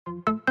Hi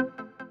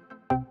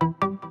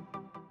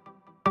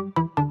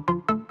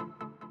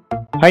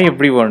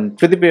everyone,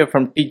 Tridib here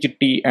from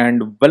TGT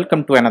and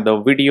welcome to another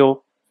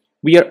video.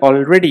 We are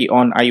already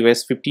on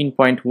iOS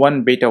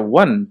 15.1 beta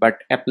 1, but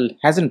Apple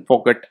hasn't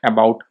forgot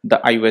about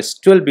the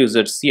iOS 12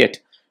 users yet.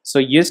 So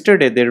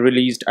yesterday they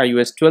released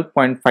iOS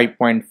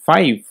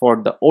 12.5.5 for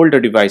the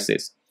older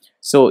devices.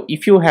 So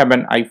if you have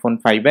an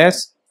iPhone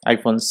 5s,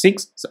 iPhone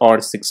 6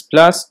 or 6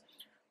 Plus,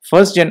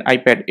 first gen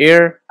iPad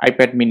Air,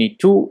 iPad mini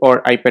 2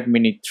 or iPad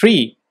mini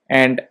 3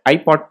 and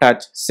iPod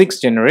Touch 6th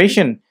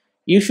generation,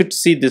 you should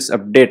see this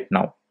update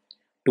now.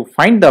 To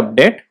find the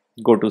update,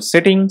 go to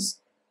settings,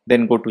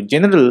 then go to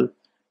general,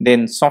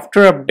 then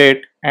software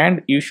update,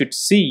 and you should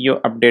see your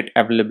update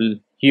available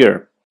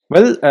here.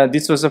 Well,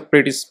 this was a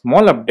pretty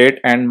small update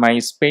and my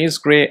space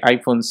gray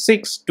iPhone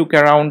 6 took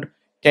around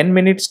 10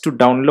 minutes to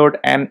download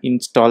and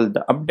install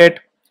the update.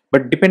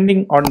 But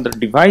depending on the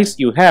device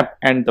you have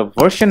and the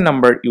version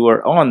number you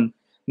are on,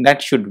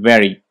 that should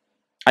vary.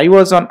 I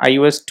was on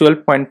iOS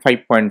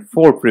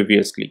 12.5.4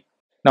 previously.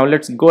 Now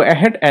let's go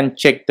ahead and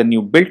check the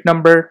new build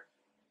number.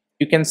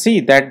 You can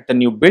see that the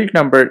new build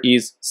number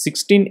is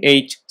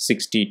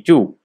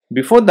 16H62.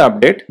 Before the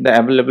update, the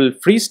available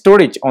free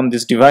storage on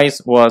this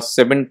device was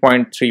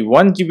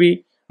 7.31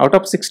 GB out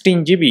of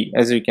 16 GB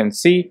as you can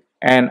see,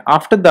 and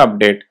after the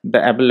update, the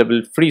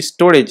available free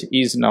storage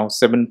is now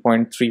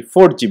 7.34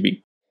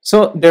 GB.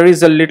 So there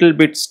is a little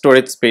bit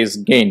storage space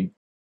gain.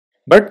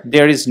 But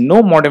there is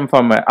no modem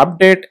firmware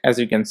update. As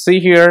you can see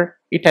here,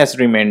 it has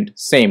remained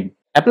same.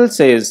 Apple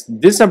says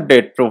this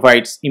update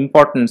provides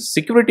important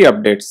security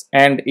updates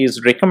and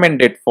is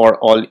recommended for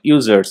all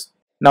users.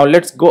 Now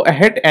let's go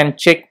ahead and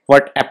check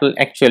what Apple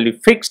actually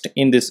fixed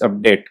in this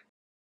update.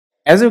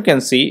 As you can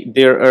see,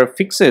 there are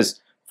fixes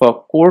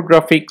for core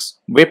graphics,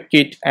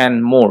 WebKit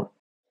and more.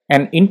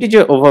 An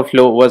integer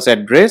overflow was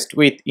addressed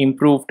with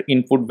improved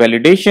input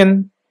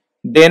validation.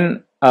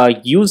 Then a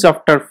use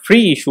after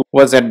free issue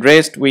was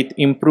addressed with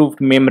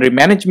improved memory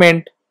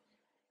management.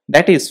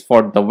 That is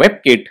for the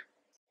WebKit.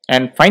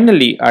 And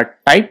finally, a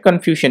type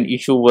confusion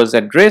issue was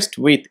addressed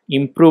with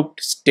improved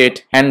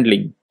state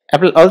handling.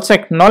 Apple also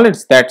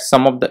acknowledged that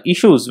some of the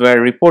issues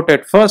were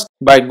reported first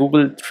by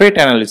Google Threat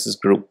Analysis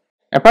Group.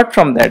 Apart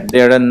from that,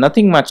 there are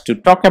nothing much to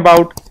talk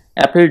about.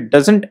 Apple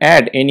doesn't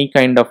add any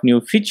kind of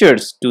new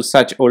features to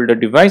such older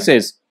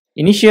devices.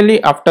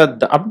 Initially, after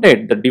the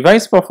update, the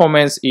device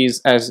performance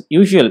is as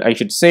usual, I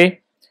should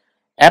say.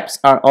 Apps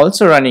are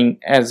also running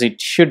as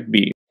it should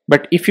be.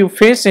 But if you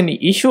face any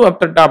issue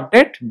after the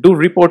update, do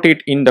report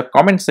it in the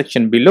comment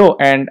section below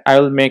and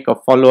I will make a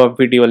follow-up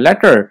video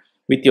later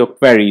with your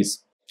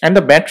queries. And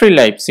the battery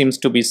life seems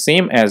to be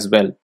same as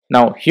well.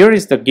 Now here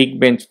is the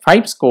Geekbench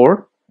 5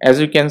 score. As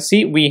you can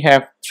see, we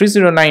have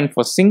 309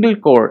 for single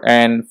core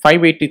and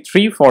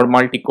 583 for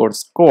multi-core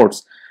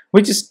scores,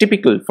 which is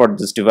typical for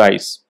this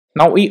device.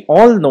 Now we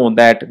all know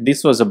that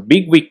this was a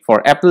big week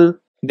for Apple.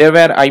 There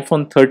were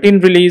iPhone 13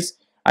 release,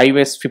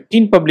 iOS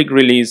 15 public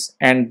release,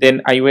 and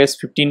then iOS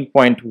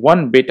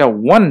 15.1 beta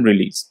 1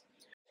 release.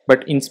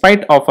 But in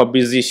spite of a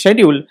busy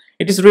schedule,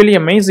 it is really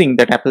amazing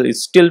that Apple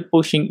is still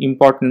pushing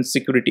important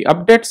security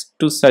updates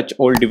to such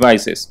old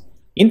devices.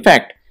 In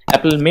fact,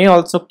 Apple may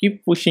also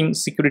keep pushing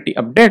security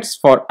updates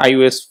for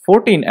iOS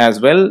 14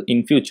 as well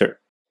in future.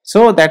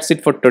 So that's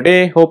it for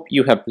today. Hope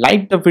you have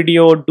liked the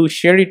video. Do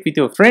share it with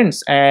your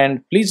friends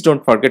and please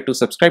don't forget to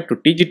subscribe to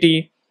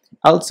TGT.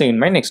 I'll see you in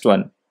my next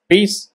one. Peace.